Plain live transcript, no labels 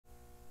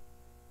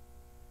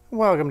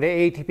Welcome to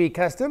ATP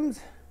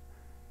Customs.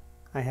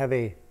 I have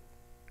a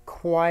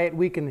quiet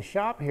week in the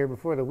shop here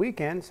before the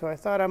weekend, so I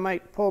thought I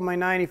might pull my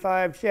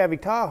 95 Chevy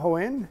Tahoe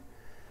in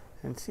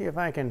and see if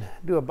I can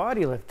do a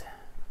body lift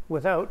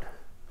without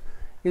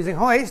using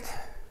hoist.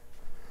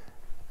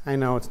 I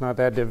know it's not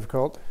that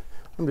difficult.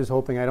 I'm just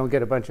hoping I don't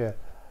get a bunch of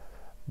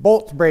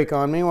bolts break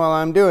on me while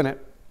I'm doing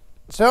it.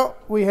 So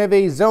we have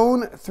a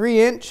Zone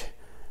 3-inch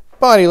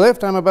body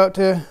lift I'm about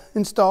to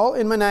install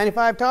in my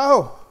 95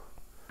 Tahoe.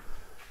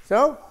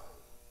 So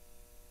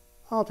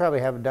I'll probably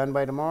have it done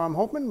by tomorrow, I'm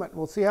hoping, but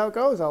we'll see how it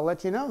goes. I'll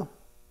let you know.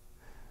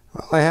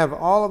 Well, I have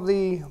all of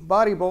the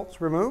body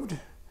bolts removed,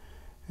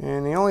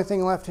 and the only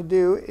thing left to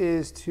do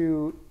is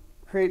to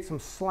create some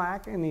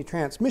slack in the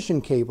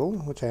transmission cable,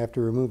 which I have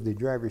to remove the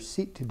driver's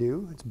seat to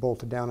do. It's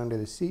bolted down under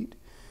the seat.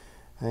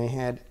 I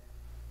had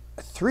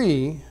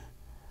 3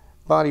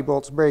 body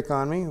bolts break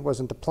on me. It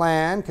wasn't the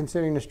plan,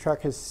 considering this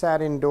truck has sat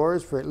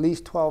indoors for at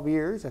least 12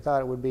 years. I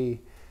thought it would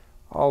be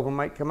all of them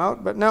might come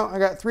out, but no, I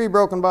got 3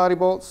 broken body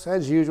bolts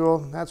as usual.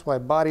 That's why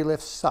body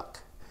lifts suck.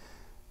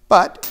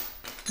 But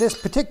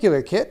this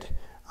particular kit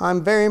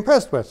I'm very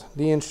impressed with.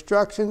 The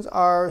instructions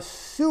are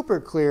super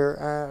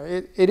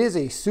clear. It is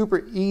a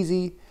super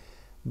easy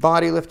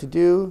body lift to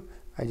do.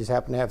 I just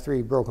happen to have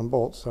 3 broken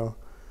bolts, so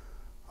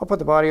I'll put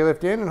the body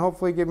lift in and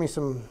hopefully give me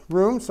some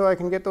room so I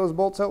can get those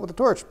bolts out with a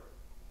torch.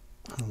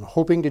 I'm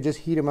hoping to just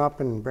heat them up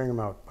and bring them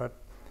out, but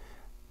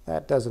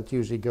that doesn't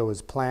usually go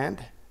as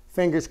planned.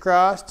 Fingers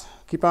crossed,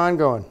 keep on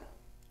going.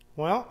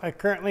 Well, I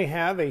currently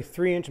have a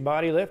 3-inch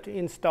body lift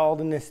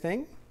installed in this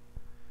thing.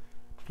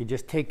 If you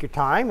just take your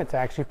time, it's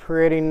actually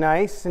pretty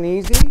nice and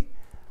easy.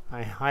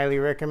 I highly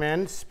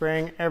recommend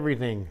spraying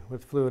everything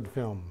with fluid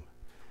film.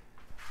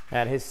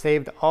 That has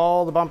saved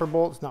all the bumper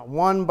bolts. Not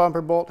one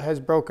bumper bolt has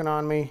broken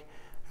on me.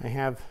 I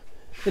have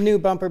the new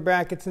bumper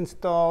brackets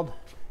installed.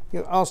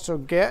 You'll also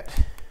get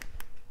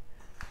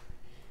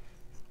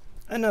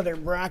another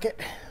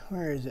bracket.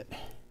 Where is it?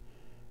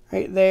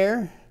 Right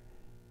there.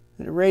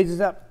 It raises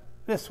up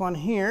this one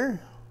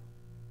here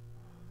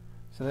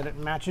so that it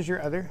matches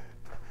your other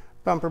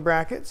bumper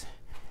brackets.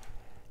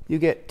 You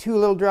get 2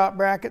 little drop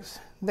brackets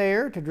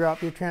there to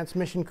drop your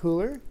transmission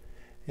cooler,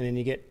 and then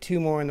you get 2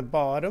 more in the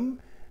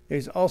bottom.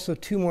 There's also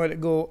 2 more that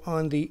go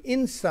on the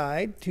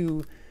inside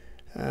to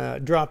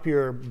drop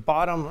your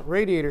bottom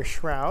radiator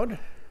shroud.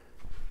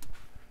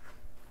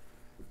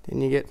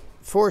 Then you get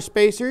 4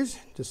 spacers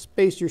to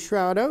space your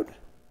shroud out.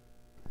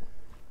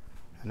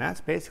 And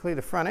that's basically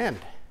the front end.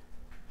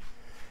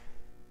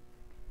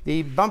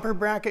 The bumper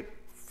bracket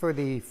for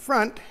the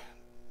front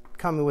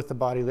comes with the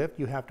body lift.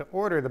 You have to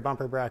order the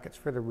bumper brackets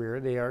for the rear.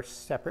 They are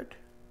separate.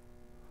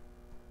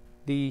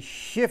 The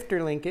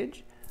shifter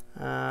linkage,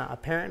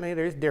 apparently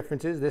there's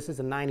differences. This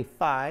is a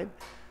 95,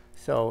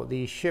 so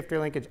the shifter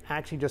linkage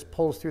actually just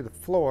pulls through the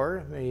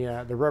floor.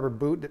 The rubber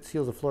boot that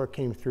seals the floor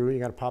came through. You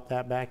got to pop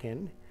that back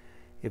in.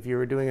 If you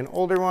were doing an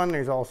older one,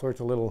 there's all sorts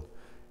of little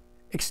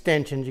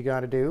extensions you got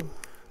to do.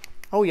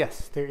 Oh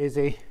yes, there is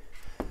a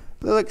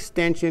little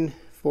extension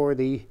for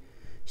the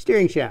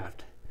steering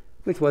shaft,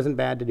 which wasn't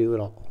bad to do at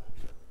all.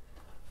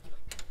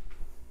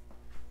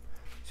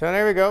 So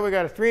there we go, we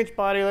got a 3-inch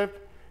body lift,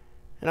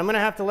 and I'm gonna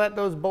have to let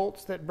those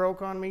bolts that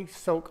broke on me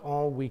soak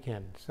all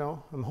weekend.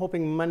 So I'm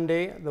hoping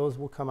Monday those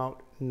will come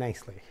out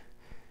nicely.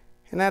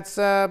 And that's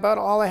about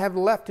all I have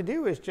left to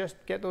do is just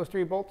get those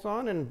 3 bolts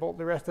on and bolt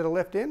the rest of the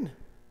lift in.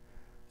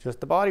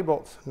 Just the body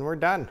bolts, and we're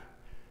done.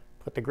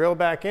 Put the grill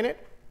back in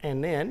it,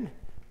 and then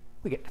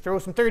we get to throw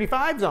some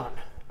 35s on.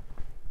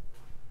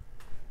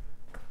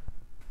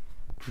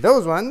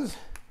 Those ones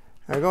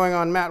are going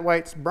on Matt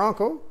White's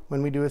Bronco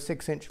when we do a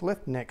 6-inch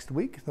lift next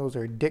week. Those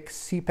are Dick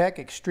CPEC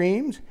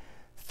Extremes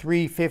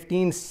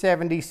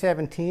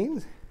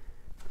 315/70/17s.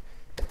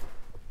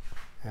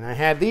 And I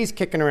had these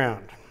kicking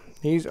around.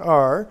 These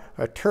are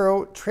a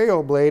Turo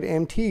Trailblade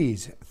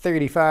MTs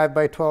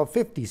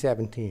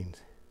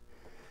 35/1250/17s.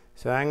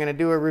 So I'm going to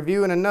do a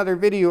review in another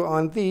video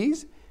on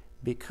these,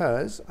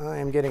 because I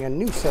am getting a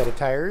new set of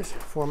tires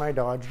for my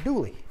Dodge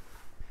Dually.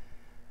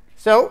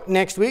 So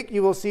next week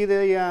you will see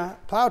the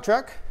plow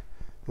truck,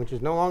 which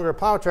is no longer a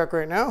plow truck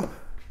right now.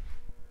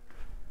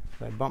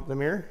 So I bumped the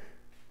mirror.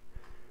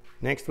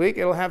 Next week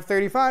it'll have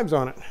 35s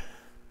on it.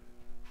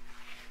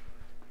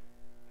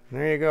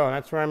 There you go,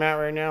 that's where I'm at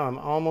right now. I'm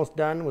almost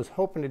done. Was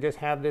hoping to just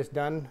have this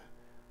done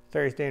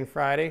Thursday and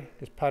Friday,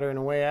 just puttering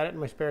away at it in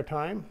my spare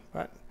time,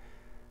 but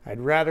I'd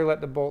rather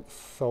let the bolts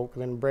soak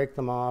than break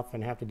them off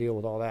and have to deal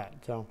with all that.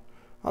 So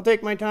I'll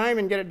take my time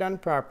and get it done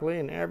properly,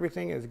 and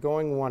everything is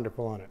going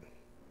wonderful on it.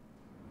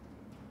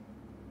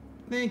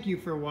 Thank you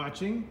for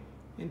watching,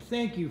 and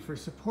thank you for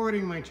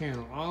supporting my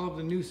channel. All of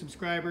the new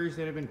subscribers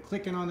that have been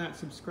clicking on that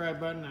subscribe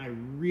button, I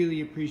really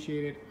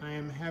appreciate it. I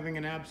am having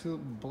an absolute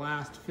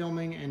blast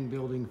filming and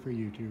building for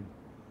YouTube.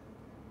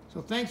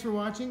 So thanks for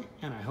watching,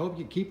 and I hope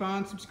you keep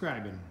on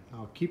subscribing.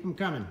 I'll keep them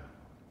coming.